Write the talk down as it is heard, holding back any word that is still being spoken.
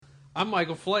I'm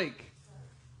Michael Flake,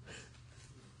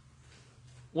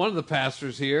 one of the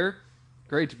pastors here.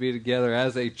 Great to be together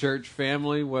as a church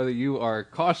family, whether you are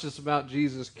cautious about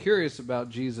Jesus, curious about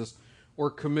Jesus, or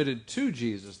committed to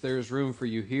Jesus. There's room for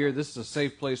you here. This is a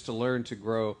safe place to learn, to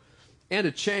grow, and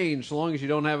to change. So long as you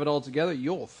don't have it all together,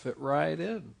 you'll fit right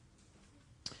in.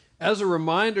 As a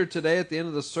reminder, today at the end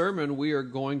of the sermon, we are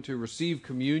going to receive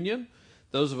communion.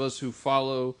 Those of us who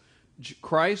follow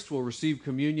Christ will receive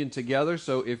communion together.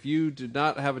 So if you did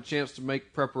not have a chance to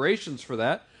make preparations for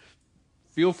that,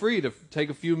 feel free to take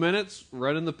a few minutes,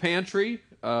 run in the pantry,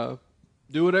 do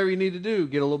whatever you need to do.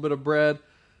 Get a little bit of bread,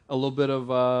 a little bit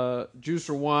of juice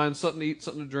or wine, something to eat,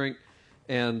 something to drink,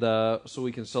 and so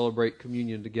we can celebrate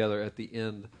communion together at the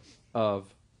end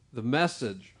of the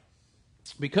message.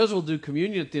 Because we'll do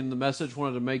communion at the end of the message,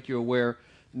 wanted to make you aware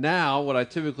now, what I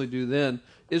typically do then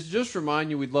is just remind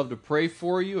you we'd love to pray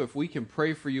for you. If we can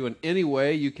pray for you in any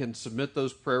way, you can submit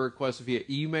those prayer requests via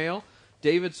email,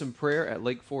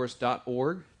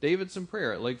 davidsonprayer@lakeforest.org,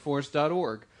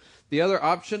 davidsonprayer@lakeforest.org. The other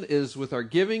option is with our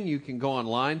giving. You can go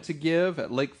online to give at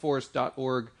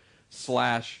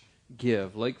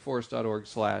lakeforest.org/give,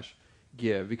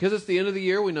 lakeforest.org/give. Because it's the end of the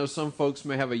year, we know some folks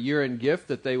may have a year-end gift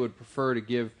that they would prefer to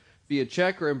give via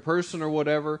check or in person or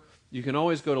whatever. You can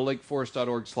always go to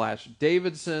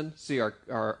lakeforest.org/Davidson, see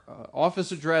our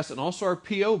office address and also our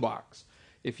P.O. box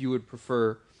if you would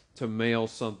prefer to mail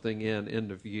something in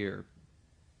end of year.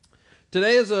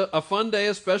 Today is a fun day,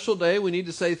 a special day. We need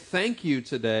to say thank you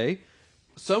today.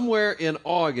 Somewhere in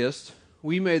August,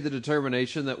 we made the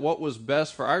determination that what was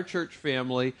best for our church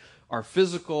family, our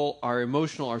physical, our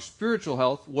emotional, our spiritual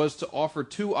health, was to offer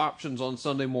two options on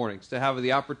Sunday mornings, to have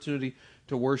the opportunity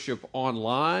to worship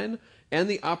online and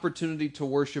the opportunity to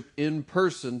worship in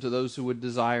person to those who would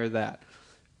desire that.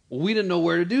 Well, we didn't know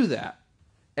where to do that.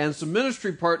 And some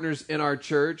ministry partners in our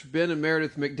church, Ben and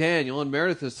Meredith McDaniel, and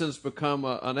Meredith has since become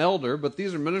an elder, but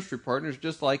these are ministry partners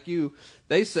just like you.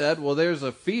 They said, well, there's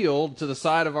a field to the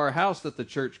side of our house that the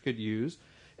church could use.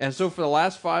 And so for the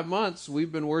last 5 months,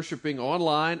 we've been worshiping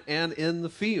online and in the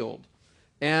field.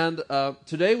 And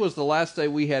today was the last day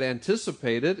we had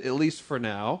anticipated, at least for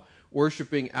now,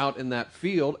 worshiping out in that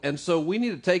field. And so we need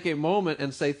to take a moment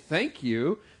and say thank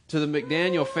you to the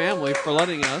McDaniel family for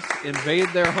letting us invade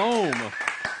their home.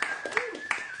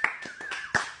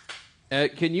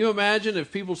 Can you imagine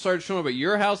if people started showing up at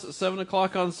your house at 7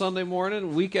 o'clock on Sunday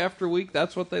morning, week after week?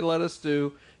 That's what they let us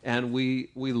do, and we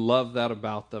love that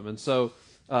about them. And so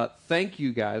thank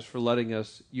you guys for letting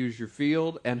us use your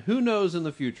field, and who knows in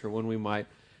the future when we might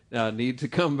need to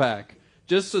come back.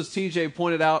 Just as TJ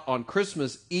pointed out, on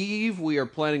Christmas Eve, we are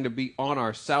planning to be on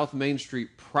our South Main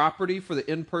Street property for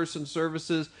the in-person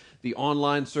services. The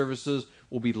online services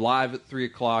will be live at 3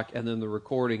 o'clock, and then the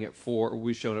recording at 4, we'll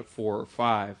be shown at 4 or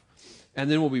 5.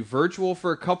 And then we'll be virtual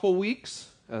for a couple weeks,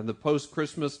 the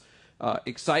post-Christmas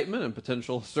excitement and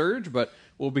potential surge, but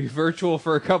we'll be virtual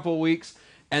for a couple weeks.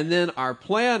 And then our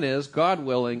plan is, God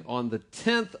willing, on the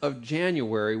 10th of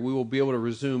January, we will be able to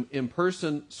resume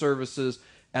in-person services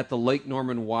at the Lake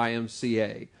Norman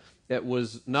YMCA. It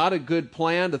was not a good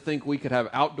plan to think we could have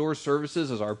outdoor services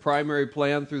as our primary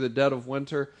plan through the dead of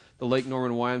winter. The Lake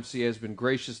Norman YMCA has been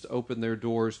gracious to open their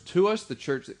doors to us. The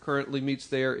church that currently meets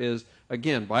there is,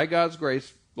 again, by God's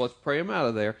grace, let's pray them out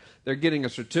of there. They're getting a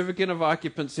certificate of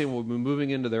occupancy and will be moving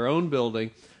into their own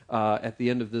building at the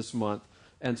end of this month.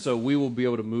 And so we will be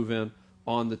able to move in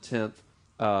on the 10th.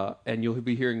 And you'll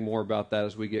be hearing more about that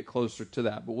as we get closer to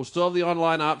that. But we'll still have the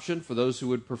online option for those who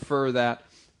would prefer that.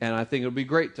 And I think it'll be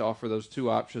great to offer those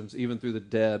two options even through the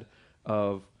dead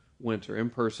of winter, in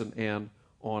person and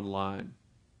online.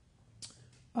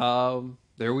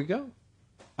 There we go.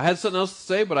 I had something else to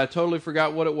say, but I totally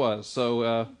forgot what it was.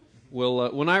 So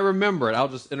when I remember it, I'll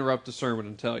just interrupt the sermon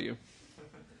and tell you.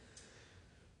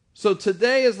 So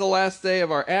today is the last day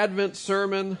of our Advent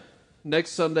sermon.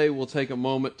 Next Sunday, we'll take a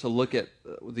moment to look at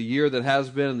the year that has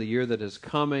been and the year that is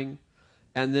coming.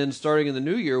 And then starting in the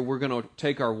new year, we're going to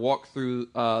take our walk through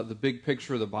the big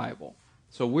picture of the Bible.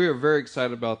 So we're very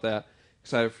excited about that.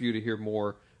 Excited for you to hear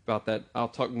more about that. I'll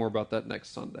talk more about that next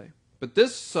Sunday. But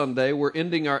this Sunday, we're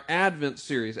ending our Advent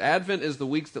series. Advent is the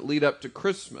weeks that lead up to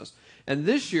Christmas. And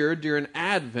this year, during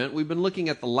Advent, we've been looking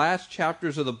at the last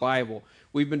chapters of the Bible.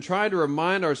 We've been trying to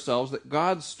remind ourselves that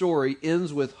God's story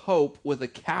ends with hope with a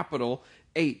capital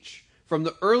H. From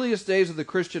the earliest days of the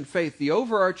Christian faith, the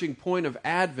overarching point of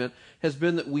Advent has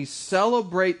been that we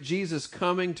celebrate Jesus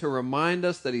coming to remind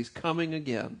us that he's coming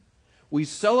again. We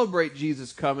celebrate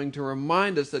Jesus coming to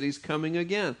remind us that he's coming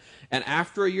again. And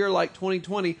after a year like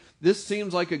 2020, this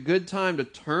seems like a good time to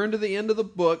turn to the end of the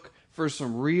book for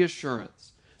some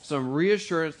reassurance. some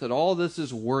reassurance that all this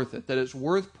is worth it, that it's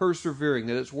worth persevering,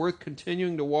 that it's worth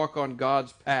continuing to walk on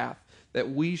God's path,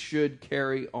 that we should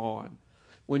carry on.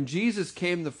 When Jesus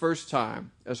came the first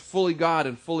time, as fully God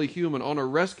and fully human, on a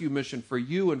rescue mission for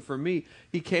you and for me,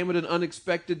 he came at an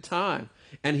unexpected time.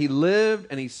 And he lived,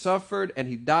 and he suffered, and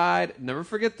he died. Never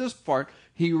forget this part.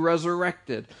 He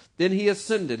resurrected. Then he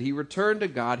ascended. He returned to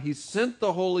God. He sent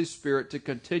the Holy Spirit to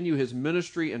continue his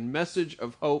ministry and message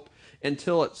of hope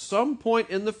until at some point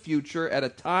in the future, at a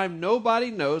time nobody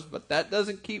knows, but that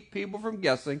doesn't keep people from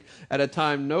guessing, at a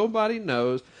time nobody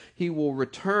knows, he will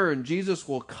return. Jesus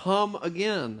will come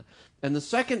again. And the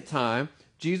second time,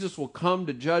 Jesus will come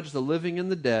to judge the living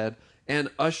and the dead and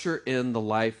usher in the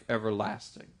life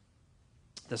everlasting.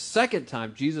 The second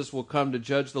time, Jesus will come to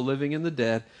judge the living and the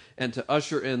dead and to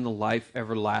usher in the life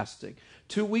everlasting.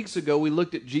 2 weeks ago, we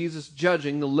looked at Jesus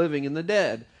judging the living and the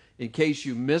dead. In case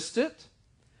you missed it,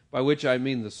 by which I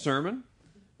mean the sermon,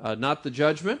 not the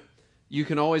judgment, you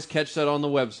can always catch that on the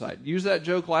website. Used that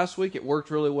joke last week. It worked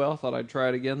really well. Thought I'd try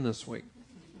it again this week.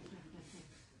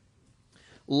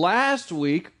 Last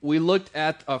week, we looked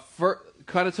at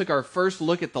kind of took our first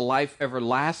look at the life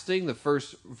everlasting, the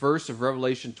first verse of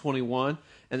Revelation 21,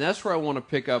 and that's where I want to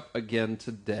pick up again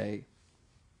today.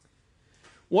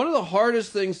 One of the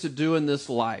hardest things to do in this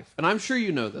life, and I'm sure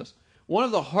you know this, one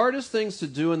of the hardest things to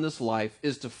do in this life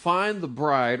is to find the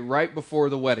bride right before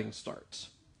the wedding starts.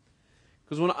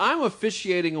 Because when I'm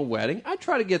officiating a wedding, I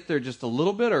try to get there just a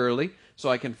little bit early so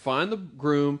I can find the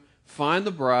groom, find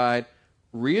the bride,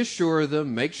 reassure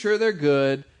them, make sure they're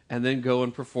good, and then go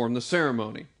and perform the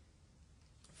ceremony.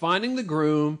 Finding the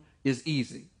groom is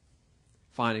easy.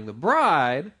 Finding the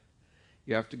bride,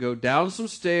 you have to go down some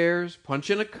stairs, punch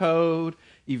in a code,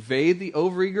 evade the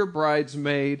overeager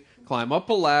bridesmaid, climb up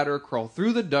a ladder, crawl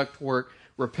through the ductwork,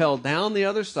 rappel down the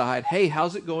other side. Hey,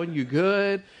 how's it going? You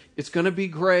good? It's going to be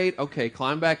great. Okay,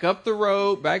 climb back up the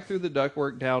rope, back through the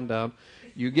ductwork, down.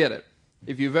 You get it.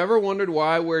 If you've ever wondered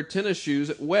why I wear tennis shoes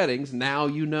at weddings, now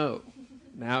you know.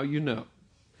 Now you know.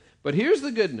 But here's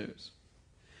the good news.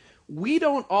 We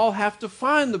don't all have to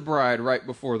find the bride right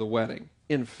before the wedding.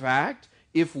 In fact,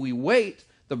 if we wait,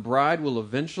 the bride will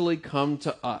eventually come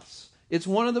to us. It's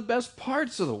one of the best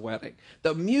parts of the wedding.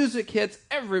 The music hits,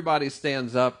 everybody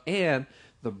stands up, and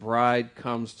the bride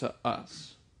comes to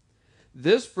us.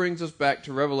 This brings us back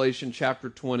to Revelation chapter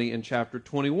 20 and chapter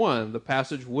 21, the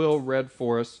passage Will read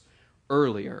for us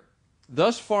earlier.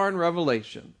 Thus far in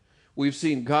Revelation, we've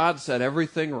seen God set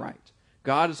everything right.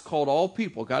 God has called all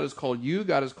people. God has called you.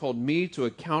 God has called me to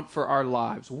account for our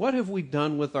lives. What have we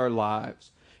done with our lives?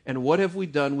 And what have we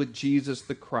done with Jesus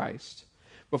the Christ?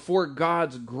 Before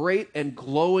God's great and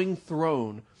glowing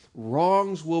throne,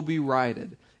 wrongs will be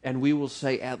righted, and we will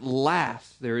say, at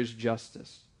last there is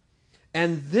justice.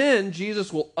 And then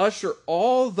Jesus will usher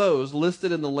all those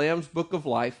listed in the Lamb's Book of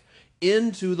Life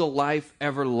into the life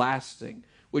everlasting,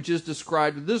 which is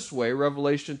described this way,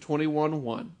 Revelation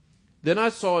 21:1. Then I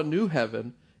saw a new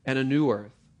heaven and a new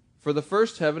earth, for the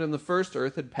first heaven and the first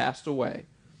earth had passed away,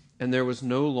 and there was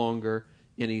no longer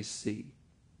any sea.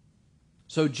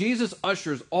 So Jesus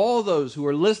ushers all those who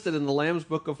are listed in the Lamb's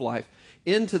Book of Life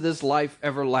into this life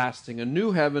everlasting, a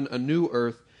new heaven, a new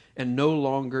earth, and no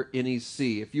longer any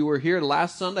sea. If you were here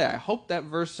last Sunday, I hope that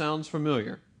verse sounds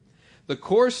familiar. The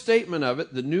core statement of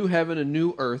it, the new heaven and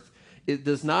new earth, it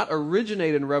does not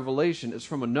originate in Revelation. It's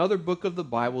from another book of the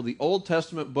Bible, the Old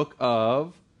Testament book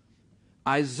of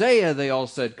Isaiah, they all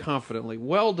said confidently.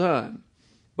 Well done.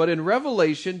 But in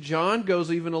Revelation, John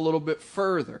goes even a little bit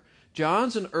further.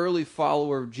 John's an early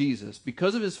follower of Jesus.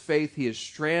 Because of his faith, he is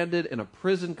stranded in a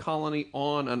prison colony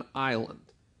on an island.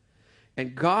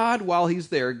 And God, while he's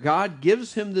there, God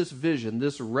gives him this vision,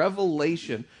 this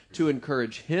revelation to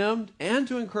encourage him and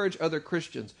to encourage other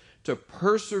Christians to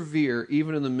persevere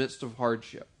even in the midst of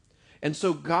hardship. And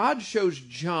so God shows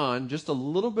John just a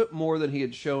little bit more than he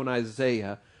had shown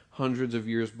Isaiah hundreds of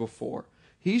years before.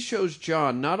 He shows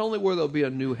John not only will there be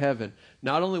a new heaven,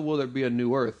 not only will there be a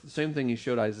new earth, the same thing he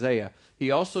showed Isaiah,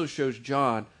 he also shows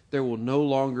John there will no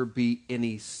longer be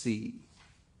any sea.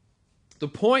 The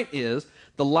point is,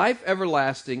 the life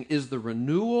everlasting is the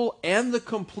renewal and the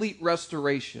complete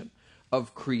restoration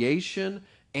of creation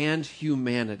and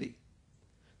humanity.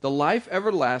 The life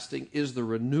everlasting is the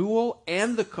renewal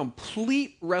and the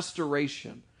complete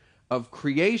restoration of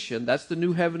creation, that's the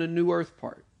new heaven and new earth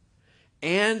part,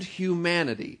 and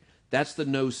humanity, that's the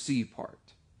no sea part.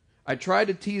 I tried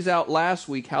to tease out last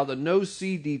week how the no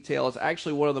sea detail is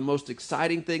actually one of the most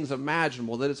exciting things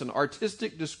imaginable, that it's an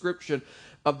artistic description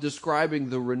of describing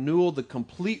the renewal, the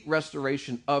complete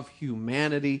restoration of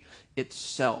humanity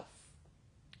itself.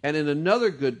 And in another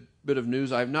good bit of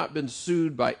news. I have not been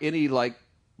sued by any like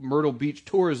Myrtle Beach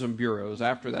tourism bureaus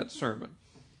after that sermon.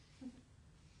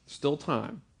 Still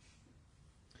time.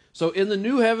 So in the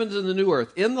new heavens and the new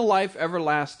earth, in the life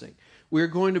everlasting, we are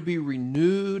going to be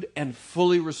renewed and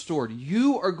fully restored.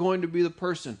 You are going to be the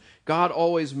person God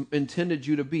always intended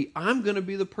you to be. I'm going to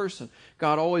be the person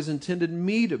God always intended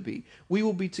me to be. We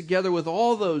will be together with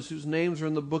all those whose names are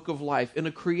in the book of life in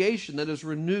a creation that is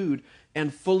renewed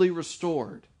and fully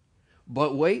restored.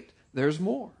 But wait, there's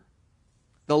more.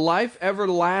 The life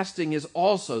everlasting is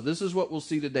also, this is what we'll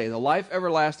see today, the life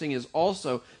everlasting is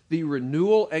also the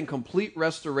renewal and complete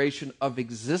restoration of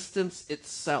existence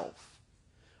itself.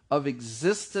 Of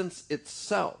existence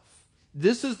itself.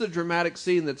 This is the dramatic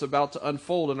scene that's about to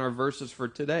unfold in our verses for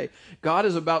today. God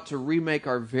is about to remake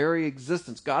our very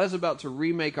existence. God is about to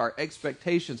remake our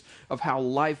expectations of how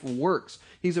life works.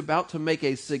 He's about to make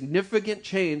a significant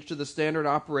change to the standard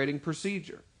operating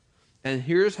procedure. And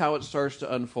here's how it starts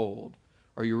to unfold.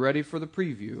 Are you ready for the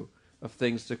preview of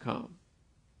things to come?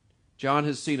 John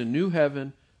has seen a new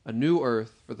heaven, a new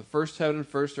earth, for the first heaven and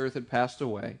first earth had passed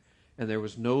away, and there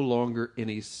was no longer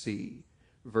any sea.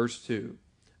 Verse 2,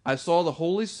 I saw the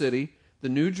holy city, the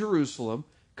new Jerusalem,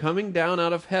 coming down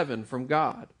out of heaven from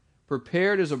God,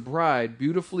 prepared as a bride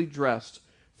beautifully dressed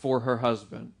for her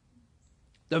husband.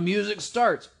 The music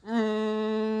starts.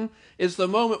 It's the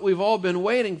moment we've all been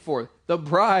waiting for. The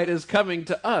bride is coming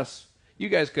to us. You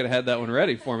guys could have had that one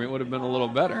ready for me. It would have been a little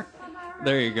better.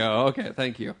 There you go. Okay,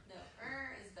 thank you. No,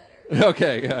 is better.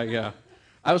 Okay, yeah.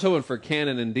 I was hoping for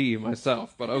canon and D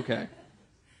myself, but okay.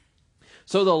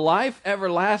 So the life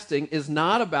everlasting is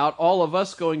not about all of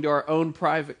us going to our own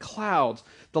private clouds.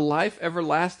 The life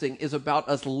everlasting is about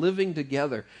us living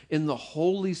together in the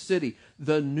holy city,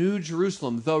 the new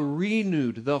Jerusalem, the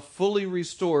renewed, the fully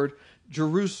restored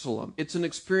Jerusalem. It's an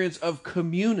experience of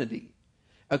community.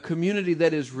 A community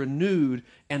that is renewed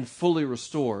and fully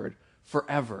restored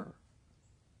forever.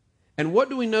 And what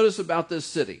do we notice about this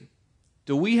city?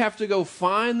 Do we have to go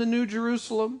find the New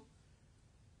Jerusalem?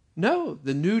 No,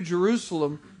 the New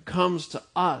Jerusalem comes to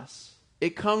us.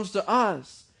 It comes to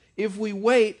us. If we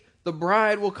wait, the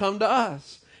bride will come to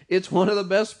us. It's one of the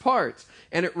best parts.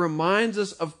 And it reminds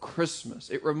us of Christmas.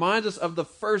 It reminds us of the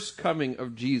first coming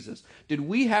of Jesus. Did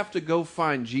we have to go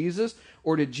find Jesus,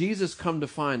 or did Jesus come to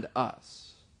find us?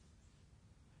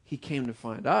 He came to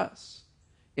find us.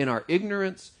 In our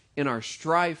ignorance, in our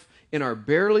strife, in our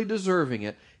barely deserving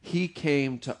it, he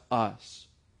came to us.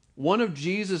 One of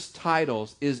Jesus'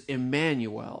 titles is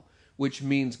Emmanuel, which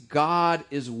means God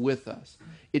is with us.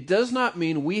 It does not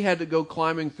mean we had to go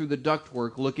climbing through the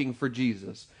ductwork looking for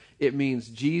Jesus. It means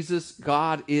Jesus,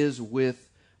 God is with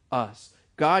us.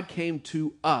 God came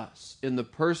to us in the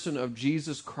person of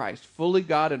Jesus Christ, fully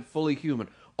God and fully human,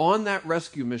 on that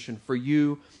rescue mission for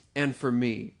you and for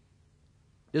me.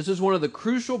 This is one of the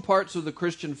crucial parts of the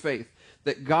Christian faith,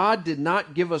 that God did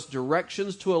not give us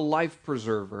directions to a life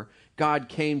preserver. God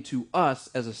came to us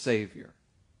as a Savior.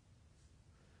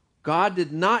 God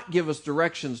did not give us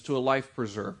directions to a life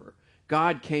preserver.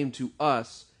 God came to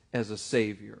us as a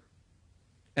Savior.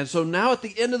 And so now at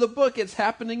the end of the book, it's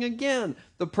happening again.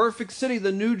 The perfect city,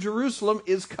 the New Jerusalem,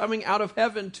 is coming out of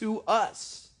heaven to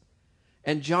us.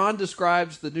 And John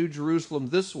describes the New Jerusalem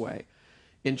this way.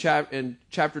 In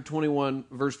chapter 21,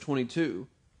 verse 22,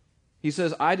 he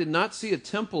says, I did not see a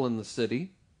temple in the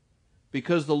city,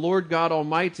 because the Lord God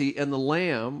Almighty and the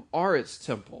Lamb are its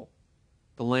temple.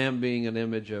 The Lamb being an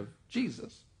image of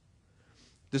Jesus.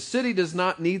 The city does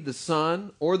not need the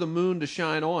sun or the moon to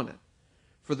shine on it,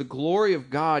 for the glory of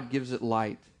God gives it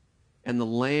light, and the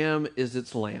Lamb is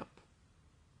its lamp.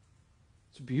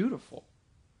 It's beautiful.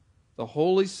 The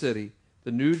holy city,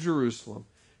 the New Jerusalem,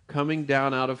 coming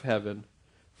down out of heaven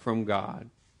from God.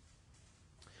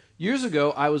 Years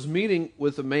ago, I was meeting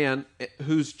with a man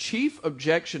whose chief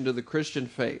objection to the Christian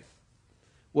faith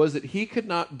was that he could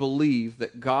not believe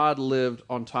that God lived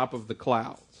on top of the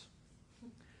clouds.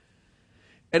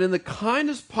 And in the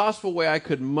kindest possible way I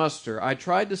could muster, I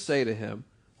tried to say to him,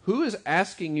 who is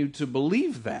asking you to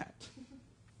believe that?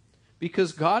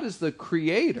 Because God is the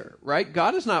creator, right?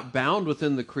 God is not bound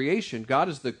within the creation. God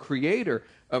is the creator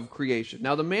of creation.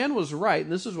 Now, the man was right,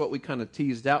 and this is what we kind of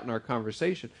teased out in our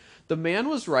conversation. The man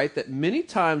was right that many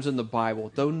times in the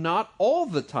Bible, though not all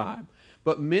the time,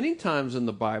 but many times in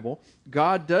the Bible,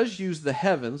 God does use the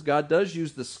heavens, God does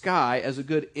use the sky as a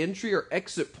good entry or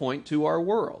exit point to our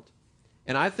world.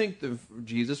 And I think that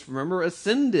Jesus, remember,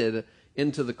 ascended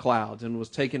into the clouds and was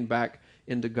taken back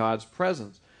into God's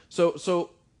presence.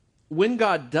 So when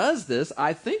God does this,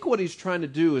 I think what he's trying to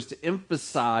do is to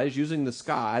emphasize, using the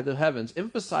sky, the heavens,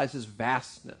 emphasize his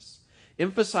vastness,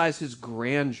 emphasize his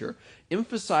grandeur,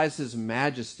 emphasize his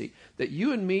majesty, that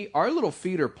you and me, our little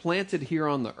feet are planted here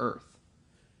on the earth.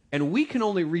 And we can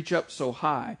only reach up so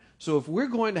high. So if we're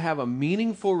going to have a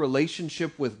meaningful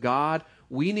relationship with God,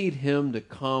 we need him to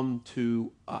come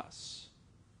to us.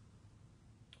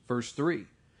 Verse 3,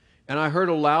 and I heard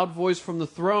a loud voice from the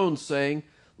throne saying,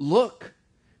 look,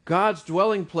 God's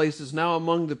dwelling place is now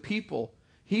among the people.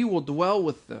 He will dwell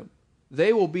with them.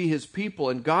 They will be his people,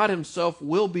 and God himself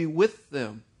will be with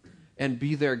them and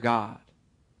be their God.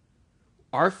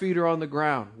 Our feet are on the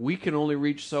ground. We can only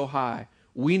reach so high.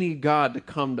 We need God to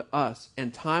come to us.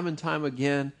 And time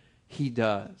again, he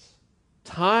does.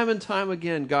 Time and time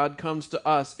again, God comes to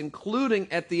us,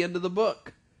 including at the end of the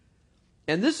book.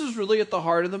 And this is really at the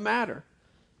heart of the matter.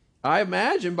 I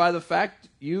imagine by the fact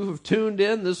you have tuned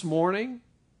in this morning,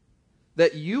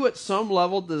 that you at some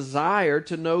level desire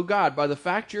to know God. By the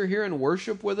fact you're here in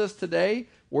worship with us today,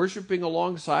 worshiping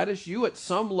alongside us, you at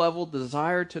some level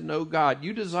desire to know God.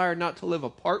 You desire not to live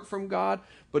apart from God,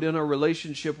 but in a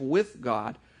relationship with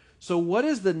God. So what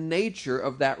is the nature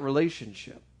of that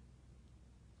relationship?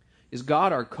 Is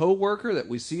God our co-worker that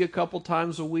we see a couple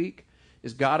times a week?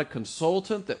 Is God a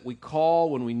consultant that we call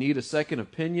when we need a second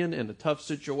opinion in a tough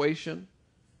situation?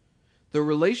 The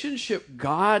relationship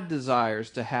God desires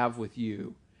to have with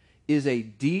you is a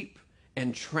deep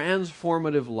and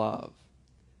transformative love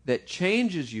that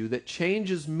changes you, that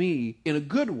changes me in a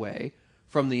good way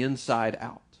from the inside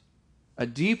out. A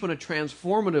deep and a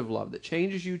transformative love that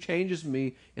changes you, changes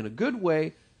me in a good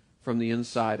way from the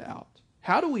inside out.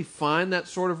 How do we find that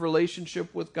sort of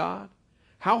relationship with God?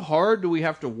 How hard do we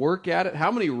have to work at it?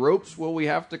 How many ropes will we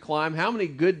have to climb? How many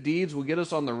good deeds will get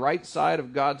us on the right side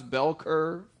of God's bell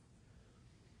curve?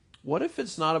 What if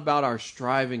it's not about our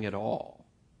striving at all?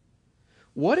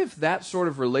 What if that sort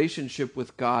of relationship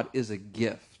with God is a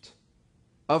gift?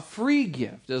 A free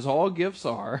gift, as all gifts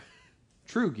are,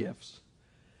 true gifts.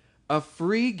 A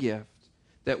free gift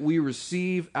that we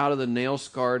receive out of the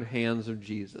nail-scarred hands of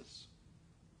Jesus.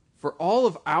 For all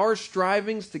of our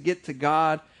strivings to get to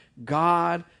God,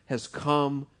 God has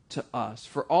come to us.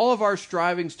 For all of our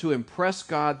strivings to impress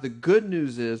God, the good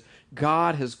news is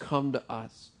God has come to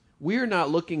us. We are not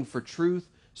looking for truth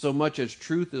so much as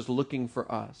truth is looking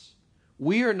for us.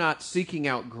 We are not seeking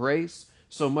out grace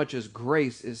so much as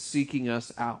grace is seeking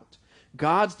us out.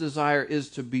 God's desire is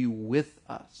to be with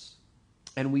us.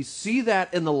 And we see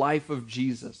that in the life of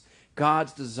Jesus.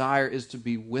 God's desire is to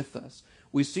be with us.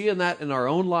 We see that in our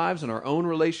own lives, in our own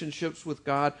relationships with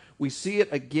God. We see it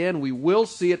again. We will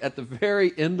see it at the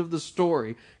very end of the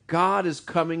story. God is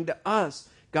coming to us.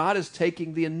 God is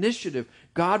taking the initiative.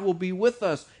 God will be with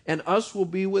us, and us will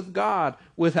be with God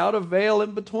without a veil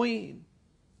in between.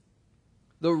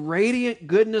 The radiant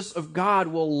goodness of God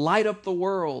will light up the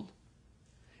world,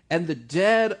 and the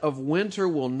dead of winter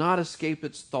will not escape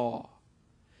its thaw.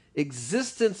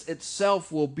 Existence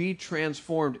itself will be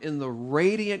transformed in the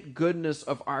radiant goodness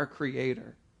of our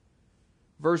Creator.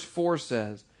 Verse 4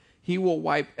 says, He will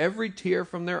wipe every tear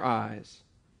from their eyes.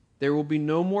 There will be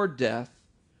no more death,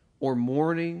 or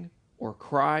mourning, or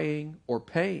crying, or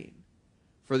pain.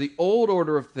 For the old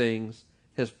order of things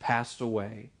has passed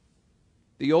away.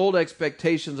 The old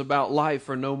expectations about life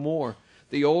are no more.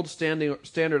 The old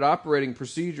standard operating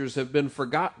procedures have been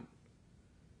forgotten.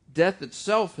 Death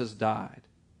itself has died.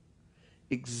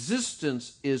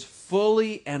 Existence is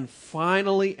fully and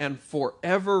finally and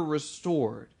forever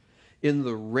restored in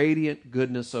the radiant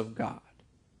goodness of God.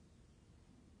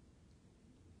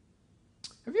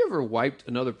 Have you ever wiped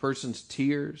another person's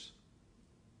tears?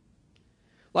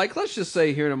 Like, let's just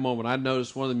say here in a moment, I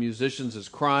noticed one of the musicians is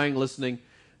crying, listening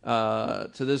to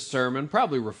this sermon,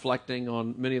 probably reflecting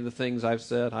on many of the things I've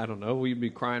said. I don't know. We'd be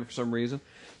crying for some reason.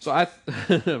 So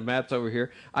Matt's over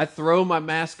here. I throw my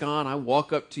mask on. I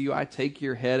walk up to you. I take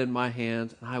your head in my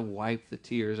hands, and I wipe the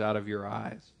tears out of your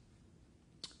eyes.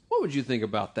 What would you think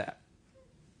about that?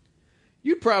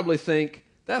 You'd probably think,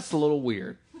 that's a little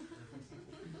weird.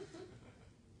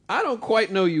 I don't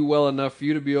quite know you well enough for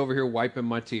you to be over here wiping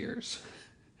my tears.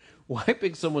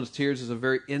 Wiping someone's tears is a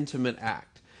very intimate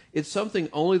act. It's something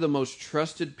only the most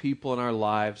trusted people in our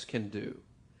lives can do.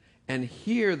 And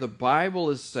here the Bible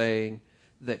is saying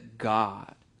that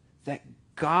God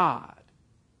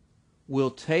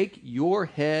will take your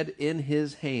head in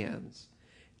His hands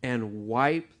and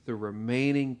wipe the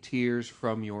remaining tears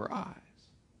from your eyes.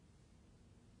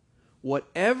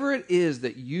 Whatever it is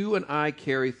that you and I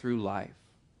carry through life,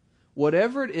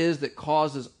 whatever it is that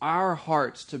causes our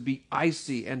hearts to be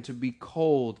icy and to be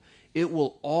cold, it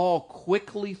will all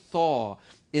quickly thaw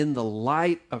in the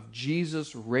light of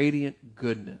Jesus' radiant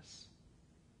goodness.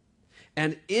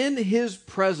 And in his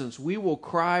presence, we will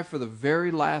cry for the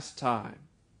very last time.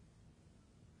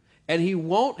 And he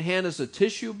won't hand us a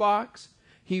tissue box.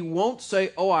 He won't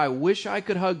say, "Oh, I wish I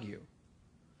could hug you."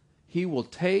 He will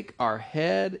take our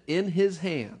head in his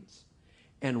hands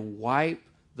and wipe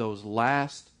those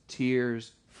last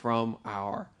tears from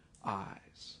our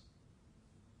eyes.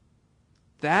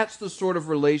 That's the sort of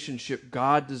relationship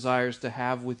God desires to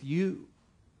have with you.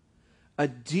 A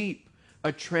deep,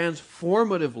 a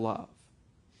transformative love.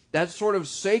 That sort of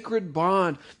sacred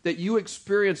bond that you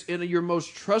experience in your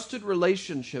most trusted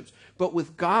relationships. But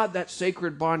with God, that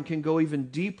sacred bond can go even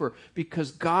deeper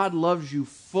because God loves you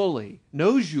fully,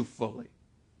 knows you fully,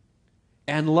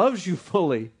 and loves you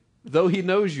fully, though he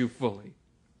knows you fully.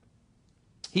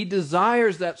 He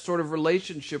desires that sort of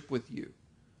relationship with you.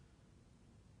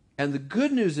 And the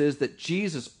good news is that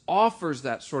Jesus offers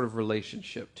that sort of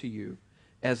relationship to you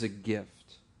as a gift.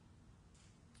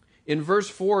 In verse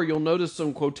 4, you'll notice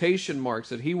some quotation marks,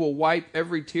 that he will wipe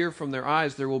every tear from their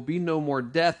eyes. There will be no more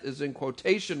death is in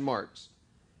quotation marks.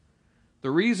 The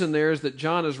reason there is that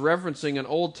John is referencing an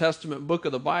Old Testament book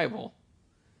of the Bible,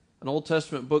 an Old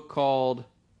Testament book called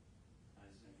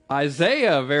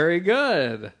Isaiah. Very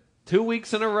good. 2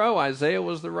 weeks in a row, Isaiah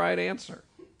was the right answer.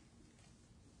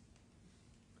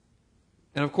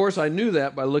 And of course, I knew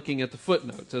that by looking at the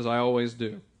footnotes, as I always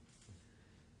do.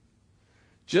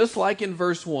 Just like in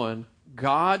verse 1,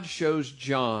 God shows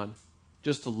John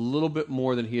just a little bit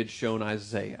more than he had shown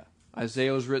Isaiah.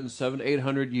 Isaiah was written 700 to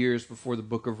 800 years before the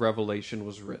book of Revelation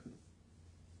was written.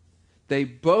 They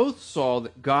both saw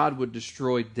that God would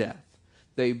destroy death.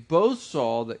 They both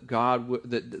saw that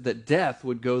that death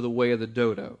would go the way of the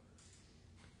dodo.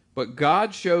 But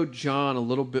God showed John a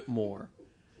little bit more.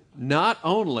 Not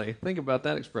only, think about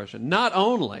that expression, not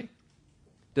only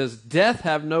does death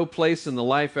have no place in the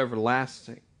life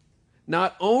everlasting,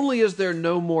 not only is there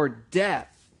no more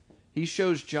death, he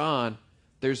shows John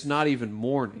there's not even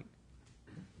mourning.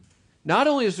 Not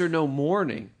only is there no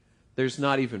mourning, there's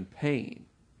not even pain.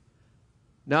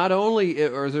 Not only,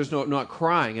 or there's not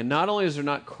crying, and not only is there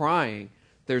not crying,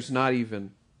 there's not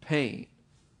even pain.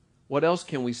 What else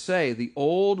can we say? The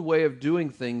old way of doing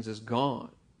things is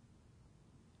gone.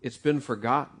 It's been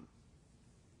forgotten.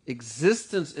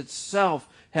 Existence itself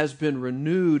has been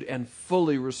renewed and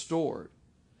fully restored.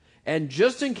 And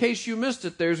just in case you missed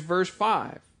it, there's verse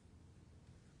 5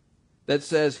 that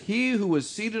says, "He who was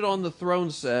seated on the throne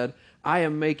said, I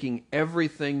am making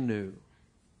everything new."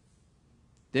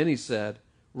 Then he said,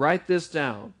 "Write this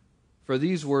down, for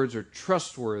these words are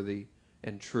trustworthy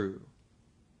and true."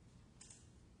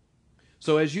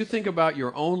 So as you think about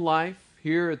your own life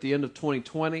here at the end of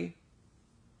 2020,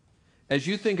 as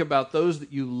you think about those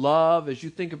that you love, as you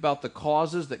think about the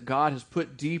causes that God has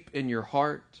put deep in your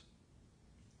heart,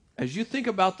 as you think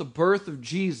about the birth of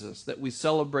Jesus that we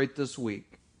celebrate this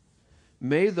week,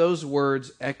 may those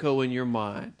words echo in your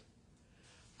mind.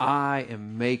 I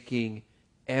am making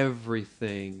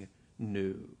everything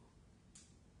new.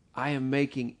 I am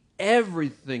making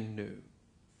everything new.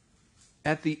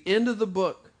 At the end of the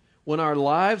book, when our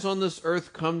lives on this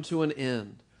earth come to an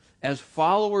end, as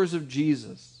followers of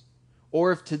Jesus,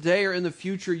 or if today or in the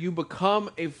future you become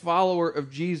a follower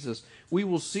of Jesus, we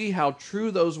will see how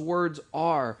true those words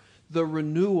are. The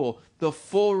renewal, the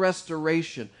full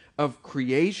restoration of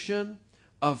creation,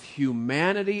 of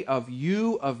humanity, of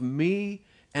you, of me,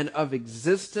 and of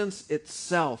existence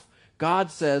itself.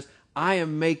 God says, I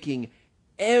am making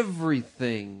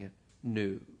everything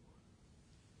new.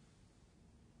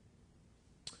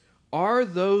 Are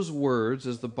those words,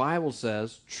 as the Bible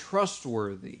says,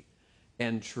 trustworthy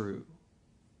and true?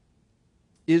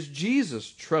 Is Jesus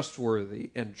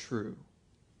trustworthy and true?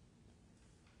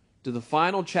 Do the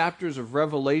final chapters of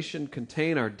Revelation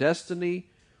contain our destiny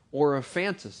or a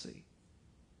fantasy?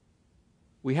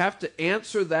 We have to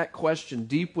answer that question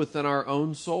deep within our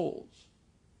own souls.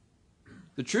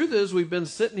 The truth is, we've been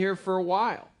sitting here for a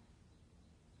while,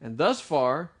 and thus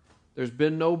far, there's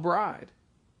been no bride.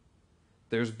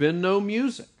 There's been no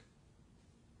music.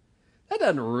 That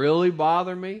doesn't really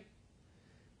bother me,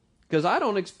 because I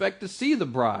don't expect to see the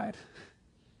bride.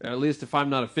 Or at least if I'm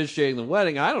not officiating the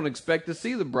wedding, I don't expect to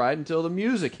see the bride until the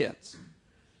music hits.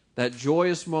 That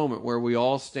joyous moment where we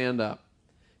all stand up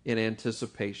in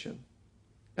anticipation.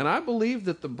 And I believe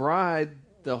that the bride,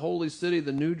 the holy city,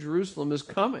 the New Jerusalem, is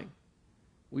coming.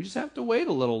 We just have to wait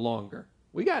a little longer.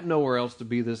 We got nowhere else to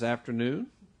be this afternoon.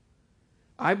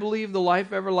 I believe the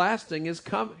life everlasting is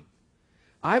coming.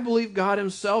 I believe God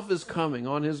himself is coming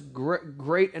on his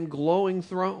great and glowing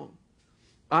throne.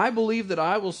 I believe that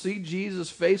I will see Jesus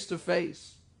face to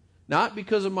face, not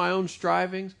because of my own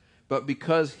strivings, but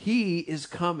because he is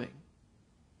coming.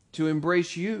 to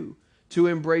embrace you, to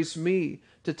embrace me,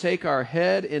 to take our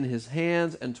head in his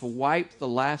hands and to wipe the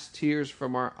last tears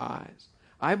from our eyes.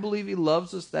 I believe he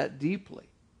loves us that deeply.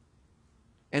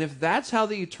 And if that's how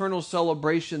the eternal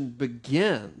celebration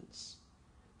begins,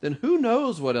 then who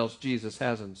knows what else Jesus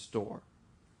has in store?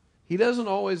 He doesn't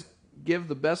always give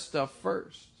the best stuff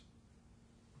first.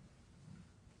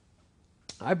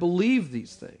 I believe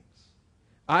these things.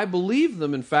 I believe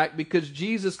them, in fact, because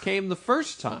Jesus came the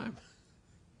first time.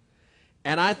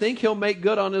 And I think he'll make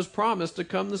good on his promise to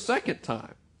come the second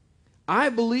time. I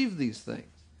believe these things.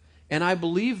 And I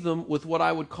believe them with what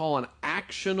I would call an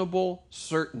actionable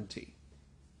certainty.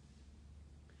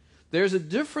 There's a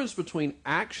difference between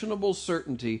actionable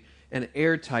certainty and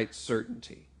airtight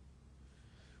certainty.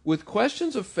 With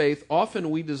questions of faith, often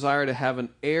we desire to have an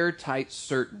airtight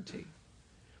certainty.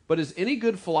 But as any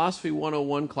good Philosophy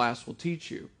 101 class will teach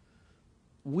you,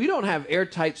 we don't have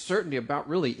airtight certainty about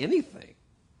really anything.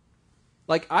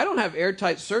 Like, I don't have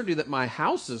airtight certainty that my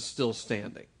house is still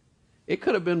standing. It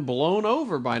could have been blown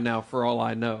over by now for all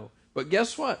I know. But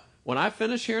guess what? When I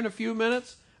finish here in a few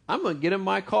minutes, I'm going to get in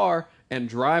my car and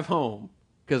drive home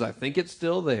because I think it's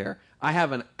still there. I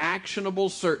have an actionable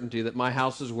certainty that my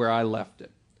house is where I left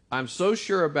it. I'm so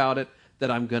sure about it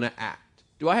that I'm going to act.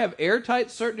 Do I have airtight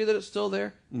certainty that it's still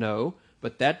there? No,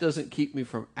 but that doesn't keep me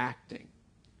from acting.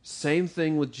 Same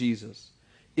thing with Jesus.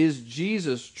 Is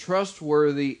Jesus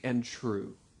trustworthy and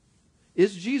true?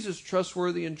 Is Jesus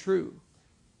trustworthy and true?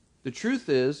 The truth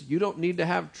is, you don't need to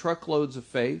have truckloads of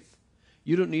faith.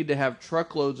 You don't need to have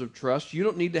truckloads of trust. You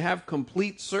don't need to have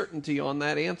complete certainty on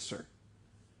that answer.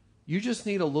 You just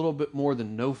need a little bit more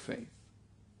than no faith.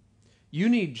 You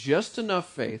need just enough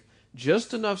faith,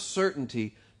 just enough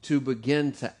certainty to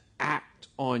begin to act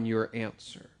on your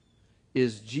answer.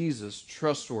 Is Jesus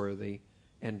trustworthy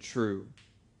and true?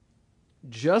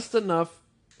 Just enough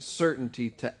certainty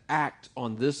to act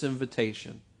on this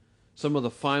invitation. Some of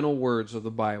the final words of the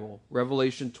Bible.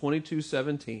 Revelation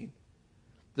 22:17.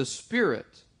 The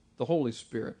Spirit, the Holy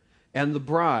Spirit, and the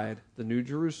bride, the New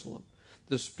Jerusalem.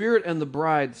 The Spirit and the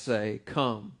bride say,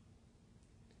 "Come."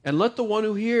 And let the one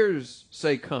who hears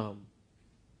say, "Come."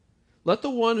 Let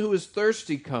the one who is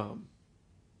thirsty come.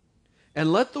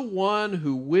 And let the one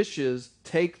who wishes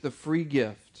take the free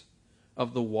gift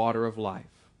of the water of life.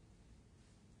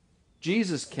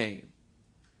 Jesus came,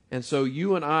 and so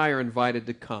you and I are invited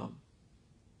to come.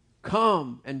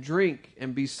 Come and drink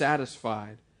and be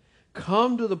satisfied.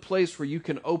 Come to the place where you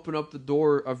can open up the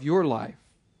door of your life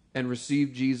and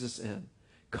receive Jesus in.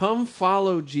 Come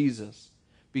follow Jesus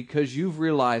because you've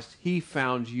realized he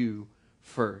found you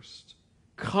first.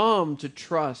 Come to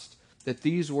trust that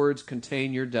these words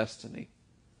contain your destiny.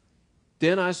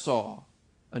 Then I saw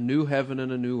a new heaven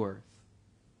and a new earth.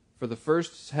 For the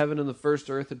first heaven and the first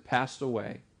earth had passed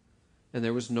away, and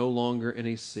there was no longer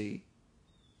any sea.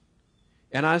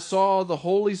 And I saw the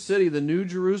holy city, the New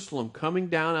Jerusalem, coming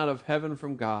down out of heaven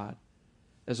from God,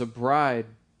 as a bride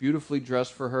beautifully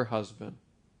dressed for her husband.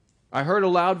 I heard a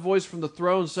loud voice from the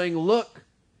throne saying, "Look,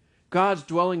 God's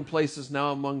dwelling place is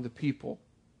now among the people,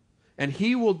 and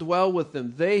he will dwell with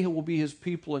them. They will be his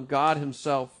people, and God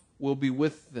himself will be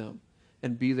with them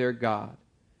and be their God.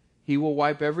 He will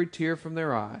wipe every tear from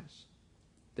their eyes.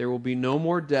 There will be no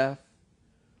more death,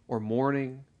 or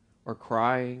mourning, or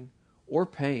crying, or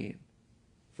pain,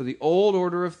 for the old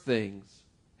order of things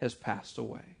has passed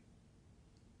away."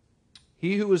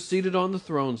 He who was seated on the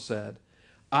throne said,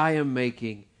 "I am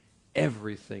making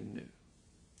everything new."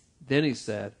 Then he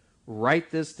said, "Write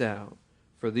this down,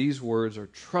 for these words are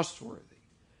trustworthy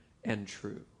and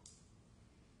true."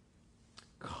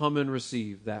 Come and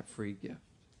receive that free gift.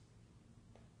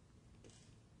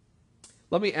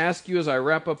 Let me ask you, as I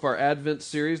wrap up our Advent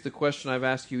series, the question I've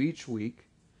asked you each week: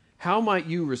 how might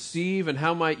you receive and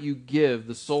how might you give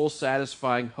the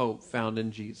soul-satisfying hope found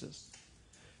in Jesus?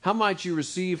 How might you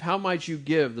receive, how might you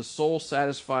give the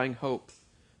soul-satisfying hope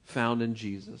found in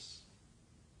Jesus?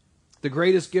 The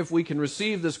greatest gift we can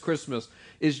receive this Christmas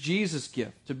is Jesus'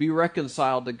 gift, to be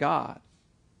reconciled to God.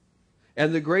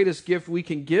 And the greatest gift we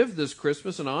can give this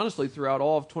Christmas, and honestly throughout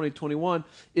all of 2021,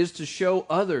 is to show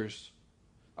others,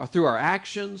 through our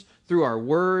actions, through our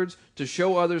words, to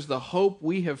show others the hope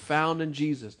we have found in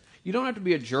Jesus. You don't have to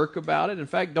be a jerk about it. In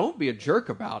fact, don't be a jerk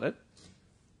about it.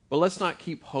 But let's not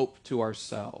keep hope to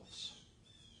ourselves.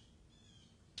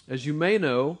 As you may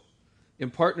know,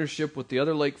 in partnership with the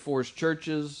other Lake Forest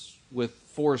churches, with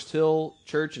Forest Hill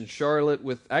Church in Charlotte,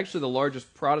 with actually the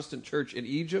largest Protestant church in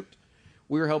Egypt,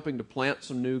 we're helping to plant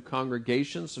some new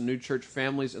congregations, some new church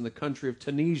families in the country of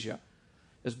Tunisia.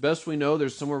 As best we know,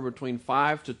 there's somewhere between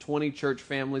 5 to 20 church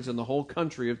families in the whole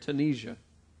country of Tunisia.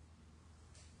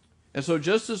 And so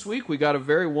just this week, we got a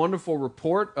very wonderful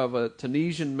report of a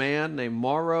Tunisian man named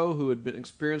Mauro who had been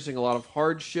experiencing a lot of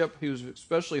hardship. He was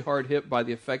especially hard hit by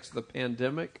the effects of the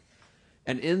pandemic.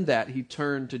 And in that, he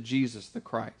turned to Jesus the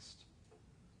Christ.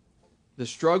 The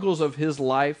struggles of his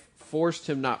life forced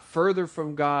him not further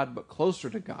from God, but closer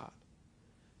to God.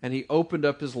 And he opened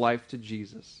up his life to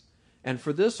Jesus. And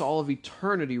for this, all of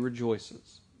eternity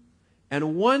rejoices.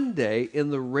 And one day, in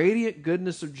the radiant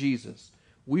goodness of Jesus,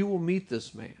 we will meet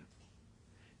this man.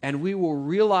 And we will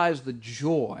realize the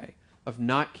joy of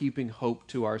not keeping hope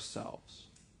to ourselves.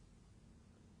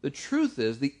 The truth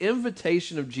is, the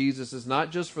invitation of Jesus is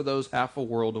not just for those half a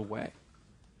world away.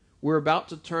 We're about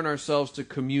to turn ourselves to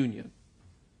communion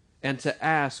and to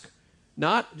ask,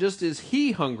 not just is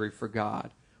he hungry for God,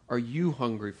 are you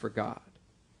hungry for God?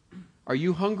 Are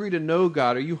you hungry to know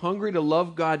God? Are you hungry to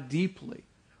love God deeply?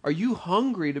 Are you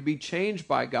hungry to be changed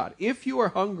by God? If you are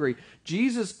hungry,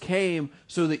 Jesus came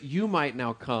so that you might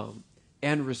now come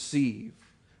and receive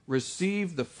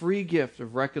the free gift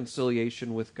of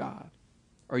reconciliation with God.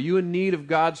 Are you in need of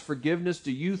God's forgiveness?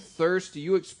 Do you thirst? Do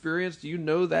you experience? Do you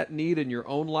know that need in your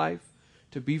own life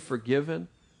to be forgiven?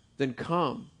 Then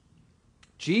come.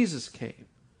 Jesus came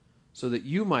so that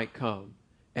you might come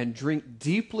and drink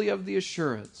deeply of the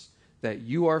assurance that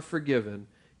you are forgiven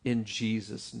in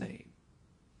Jesus' name.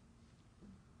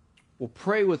 Well,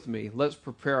 pray with me. Let's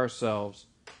prepare ourselves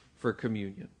for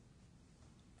communion.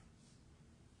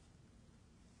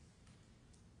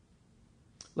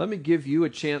 Let me give you a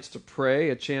chance to pray,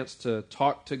 a chance to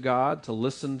talk to God, to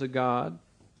listen to God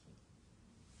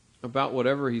about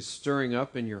whatever He's stirring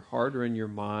up in your heart or in your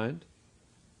mind.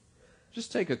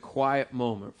 Just take a quiet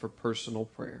moment for personal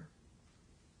prayer.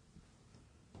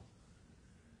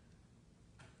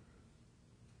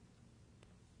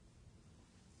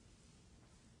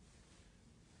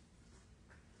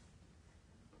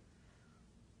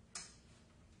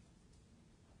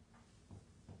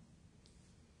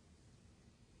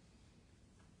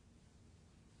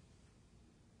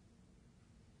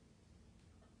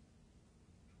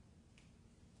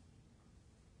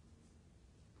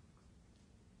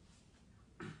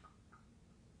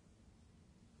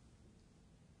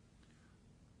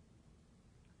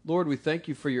 Lord, we thank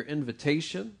you for your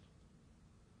invitation,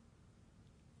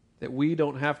 that we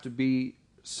don't have to be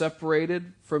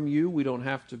separated from you. We don't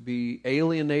have to be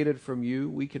alienated from you.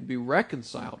 We can be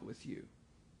reconciled with you.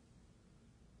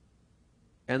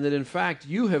 And that, in fact,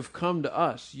 you have come to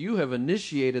us. You have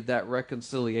initiated that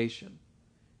reconciliation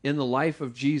in the life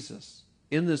of Jesus,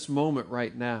 in this moment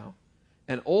right now,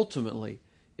 and ultimately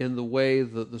in the way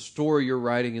that the story you're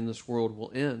writing in this world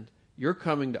will end. You're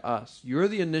coming to us. You're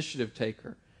the initiative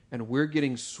taker. And we're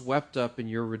getting swept up in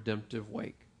your redemptive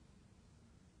wake.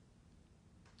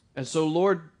 And so,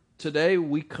 Lord, today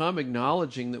we come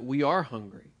acknowledging that we are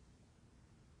hungry.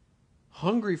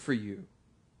 Hungry for you.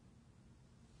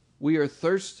 We are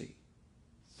thirsty.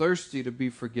 Thirsty to be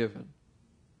forgiven.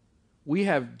 We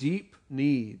have deep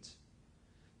needs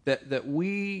that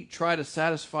we try to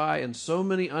satisfy in so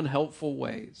many unhelpful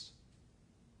ways.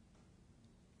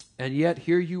 And yet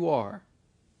here you are,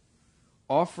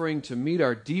 offering to meet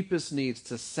our deepest needs,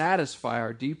 to satisfy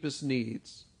our deepest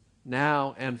needs,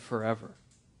 now and forever.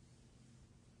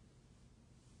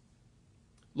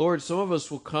 Lord, some of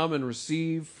us will come and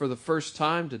receive for the first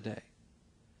time today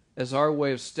as our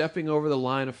way of stepping over the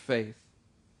line of faith,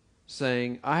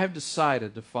 saying, I have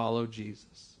decided to follow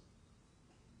Jesus.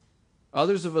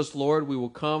 Others of us, Lord, we will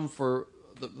come for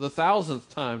the 1,000th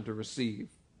time to receive.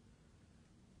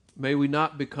 May we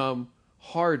not become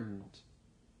hardened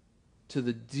to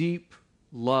the deep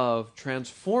love,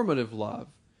 transformative love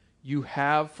you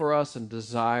have for us and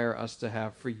desire us to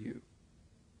have for you.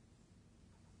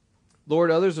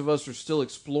 Lord, others of us are still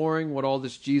exploring what all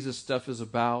this Jesus stuff is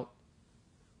about.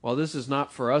 While this is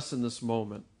not for us in this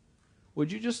moment,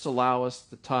 would you just allow us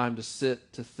the time to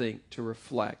sit, to think, to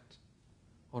reflect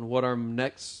on what our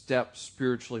next step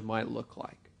spiritually might look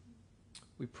like?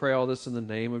 We pray all this in the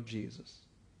name of Jesus.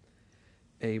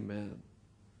 Amen.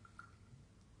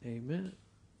 Amen.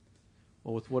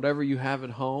 Well, with whatever you have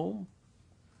at home,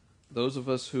 those of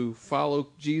us who follow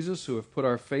Jesus, who have put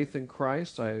our faith in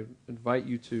Christ, I invite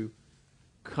you to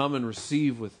come and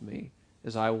receive with me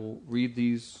as I will read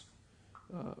these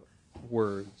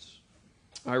words.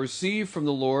 I receive from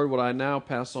the Lord what I now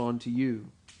pass on to you,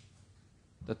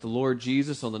 that the Lord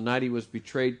Jesus, on the night he was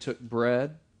betrayed, took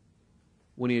bread.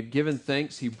 When he had given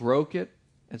thanks, he broke it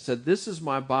and said, "This is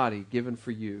my body given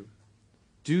for you.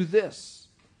 Do this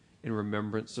in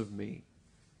remembrance of me."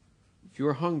 If you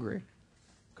are hungry,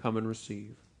 come and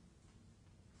receive.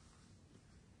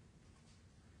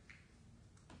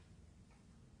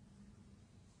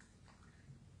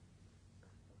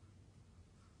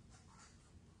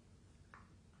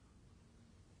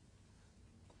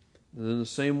 And in the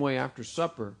same way, after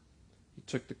supper, he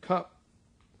took the cup,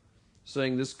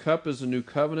 saying, "This cup is a new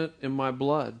covenant in my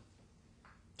blood.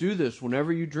 Do this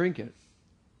whenever you drink it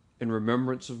in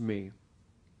remembrance of me.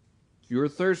 If you are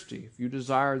thirsty, if you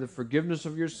desire the forgiveness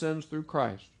of your sins through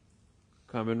Christ,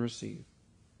 come and receive."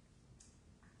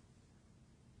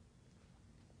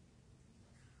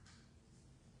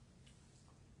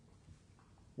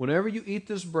 Whenever you eat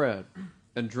this bread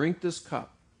and drink this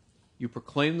cup, you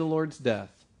proclaim the Lord's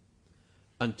death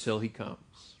until he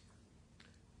comes.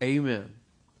 Amen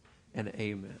and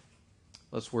amen.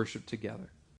 Let's worship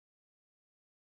together.